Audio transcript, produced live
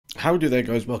Howdy there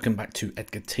guys, welcome back to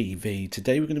Edgar TV.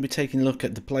 Today we're going to be taking a look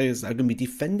at the players that are going to be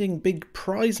defending big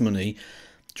prize money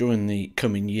during the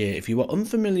coming year. If you are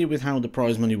unfamiliar with how the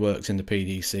prize money works in the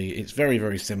PDC, it's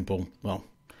very simple. Well,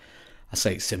 I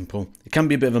say it's simple. It can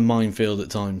be a bit of a minefield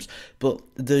at times, but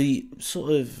the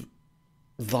sort of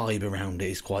vibe around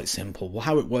it is quite simple. Well,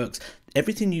 how it works,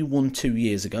 everything you won 2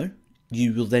 years ago,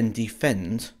 you will then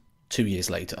defend 2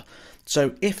 years later.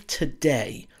 So if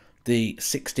today, the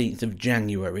 16th of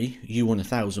January, you won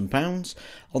 £1,000.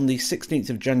 On the 16th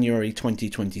of January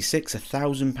 2026,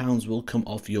 £1,000 will come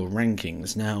off your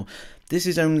rankings. Now, this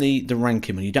is only the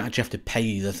ranking money. You don't actually have to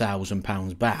pay the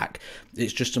 £1,000 back.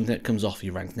 It's just something that comes off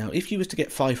your rank. Now, if you was to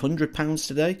get £500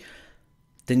 today,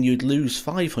 then you'd lose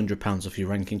 £500 off your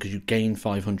ranking because you gain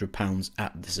 £500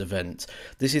 at this event.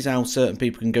 This is how certain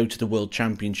people can go to the World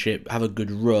Championship, have a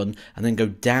good run, and then go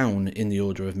down in the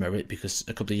order of merit because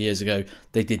a couple of years ago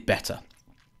they did better.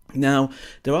 Now,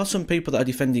 there are some people that are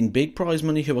defending big prize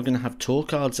money who are going to have tour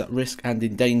cards at risk and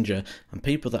in danger, and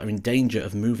people that are in danger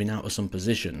of moving out of some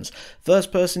positions.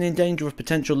 First person in danger of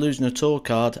potential losing a tour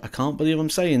card, I can't believe I'm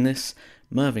saying this,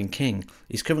 Mervyn King.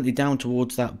 He's currently down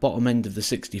towards that bottom end of the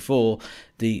 64.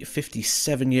 The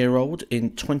 57-year-old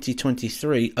in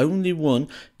 2023 only won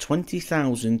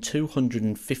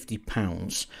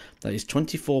 £20,250. That is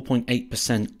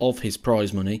 24.8% of his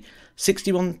prize money.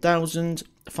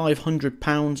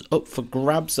 £61,500 up for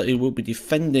grabs that he will be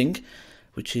defending,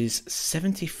 which is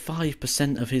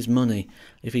 75% of his money.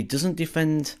 If he doesn't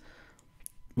defend,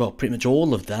 well, pretty much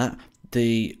all of that,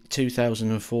 the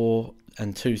 2004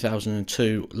 and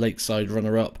 2002 Lakeside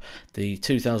runner-up, the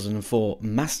 2004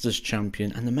 Masters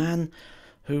champion, and the man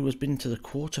who has been to the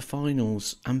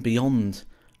quarterfinals and beyond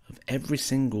of every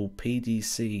single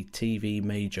PDC TV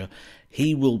major,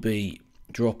 he will be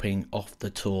dropping off the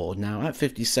tour. Now at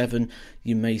 57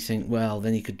 you may think, well,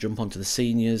 then he could jump onto the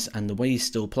seniors, and the way he's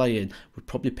still playing would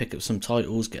probably pick up some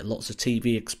titles, get lots of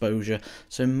TV exposure,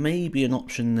 so maybe an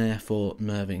option there for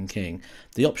Mervyn King.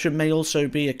 The option may also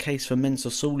be a case for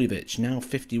Mensur Suljovic, now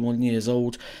 51 years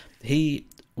old. He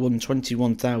won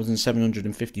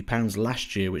 £21,750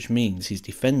 last year, which means he's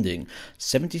defending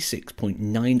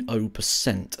 76.90%,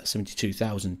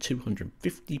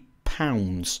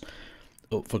 £72,250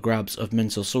 up for grabs of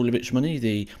Mensur Suljovic money,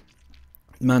 the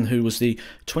man who was the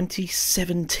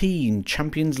 2017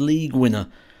 Champions League winner,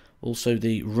 also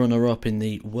the runner-up in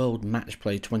the World Match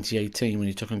Play 2018 when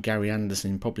he took on Gary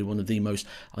Anderson, probably one of the most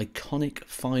iconic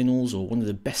finals, or one of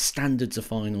the best standards of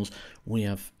finals we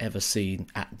have ever seen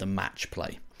at the Match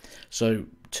Play. So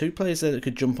two players there that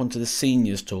could jump onto the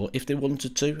seniors tour if they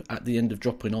wanted to at the end of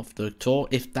dropping off the tour,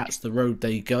 if that's the road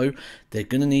they go. They're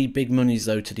going to need big monies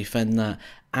though to defend that,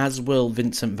 as will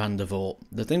Vincent van der Voort.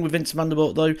 The thing with Vincent van der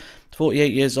Voort though,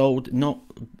 48 years old, not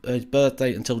his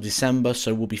birthday until December,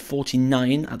 so will be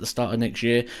 49 at the start of next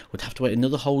year. Would have to wait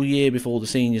another whole year before the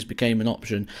seniors became an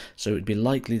option, so it'd be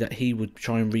likely that he would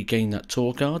try and regain that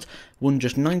tour card. Won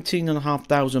just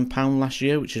 £19,500 last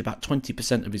year, which is about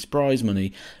 20% of his prize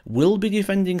money. Will be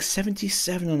defending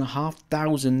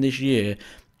 £77,500 this year,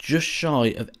 just shy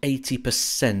of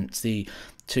 80%. The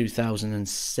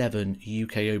 2007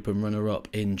 UK Open runner-up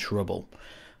in trouble.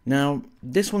 Now,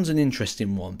 this one's an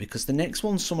interesting one because the next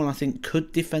one's someone I think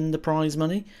could defend the prize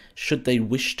money, should they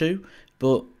wish to,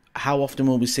 but how often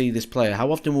will we see this player?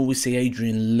 How often will we see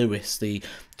Adrian Lewis, the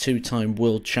two-time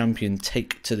world champion,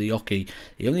 take to the hockey?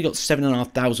 He only got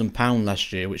 £7,500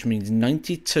 last year, which means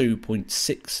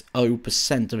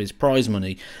 92.60% of his prize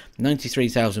money,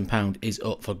 £93,000, is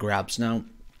up for grabs. Now,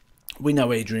 we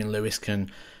know Adrian Lewis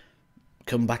can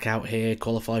come back out here,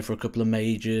 qualify for a couple of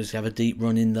majors, have a deep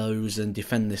run in those and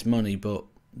defend this money, but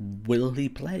will he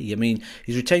play? I mean,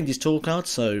 he's retained his tour card,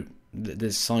 so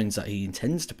there's signs that he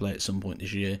intends to play at some point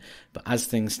this year, but as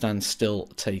things stand, still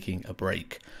taking a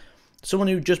break. Someone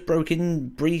who just broke in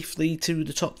briefly to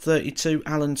the top 32,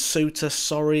 Alan Suter.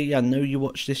 Sorry, I know you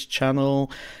watch this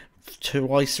channel.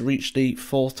 Twice reached the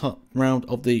fourth round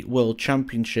of the World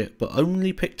Championship, but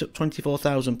only picked up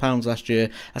 £24,000 last year.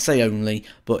 I say only,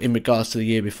 but in regards to the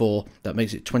year before, that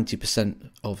makes it 20%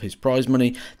 of his prize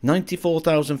money.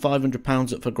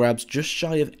 £94,500 up for grabs, just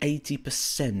shy of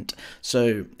 80%.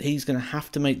 So he's going to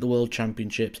have to make the World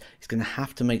Championships. He's going to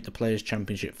have to make the Players'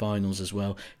 Championship finals as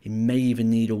well. He may even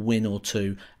need a win or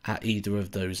two at either of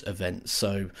those events.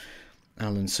 So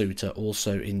Alan Suter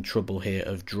also in trouble here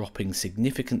of dropping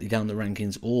significantly down the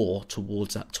rankings or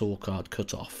towards that tour card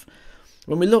cutoff.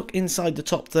 When we look inside the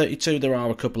top 32, there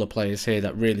are a couple of players here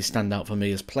that really stand out for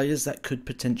me as players that could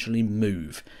potentially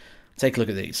move. Take a look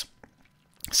at these.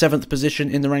 7th position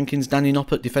in the rankings, Danny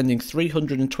Noppert, defending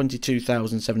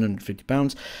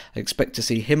 £322,750. I expect to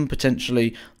see him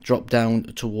potentially drop down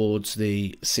towards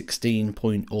the 16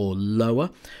 point or lower.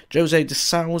 Jose de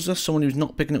Souza, someone who's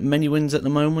not picking up many wins at the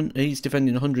moment, he's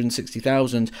defending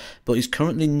 160,000, but he's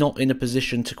currently not in a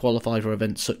position to qualify for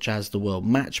events such as the World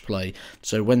Match Play.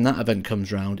 So when that event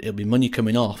comes round, it'll be money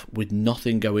coming off with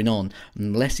nothing going on,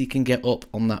 unless he can get up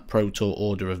on that Pro Tour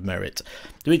Order of Merit.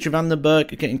 Dimitri van den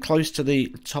Berg getting close to the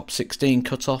top 16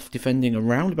 cut-off, defending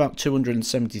around about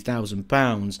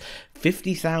 £270,000.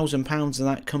 £50,000 of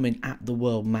that coming at the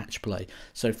World Match Play.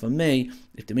 So for me,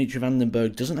 if Dimitri van den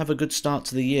Berg doesn't have a good start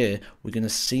to the year, we're going to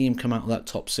see him come out of that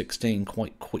top 16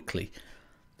 quite quickly.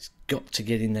 He's got to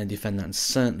get in there and defend that, and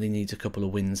certainly needs a couple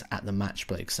of wins at the match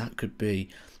play, because that could be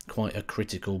quite a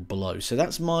critical blow. So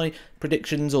that's my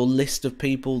predictions or list of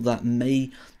people that may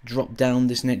drop down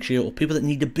this next year, or people that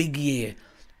need a big year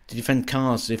to defend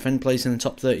cars, to defend places in the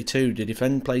top 32, to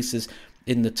defend places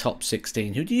in the top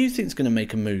 16. Who do you think is going to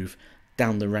make a move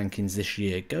down the rankings this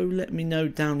year? Go let me know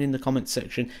down in the comments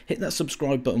section. Hit that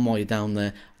subscribe button while you're down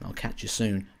there, and I'll catch you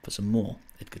soon for some more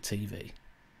Edgar TV.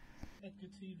 Edgar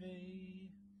TV.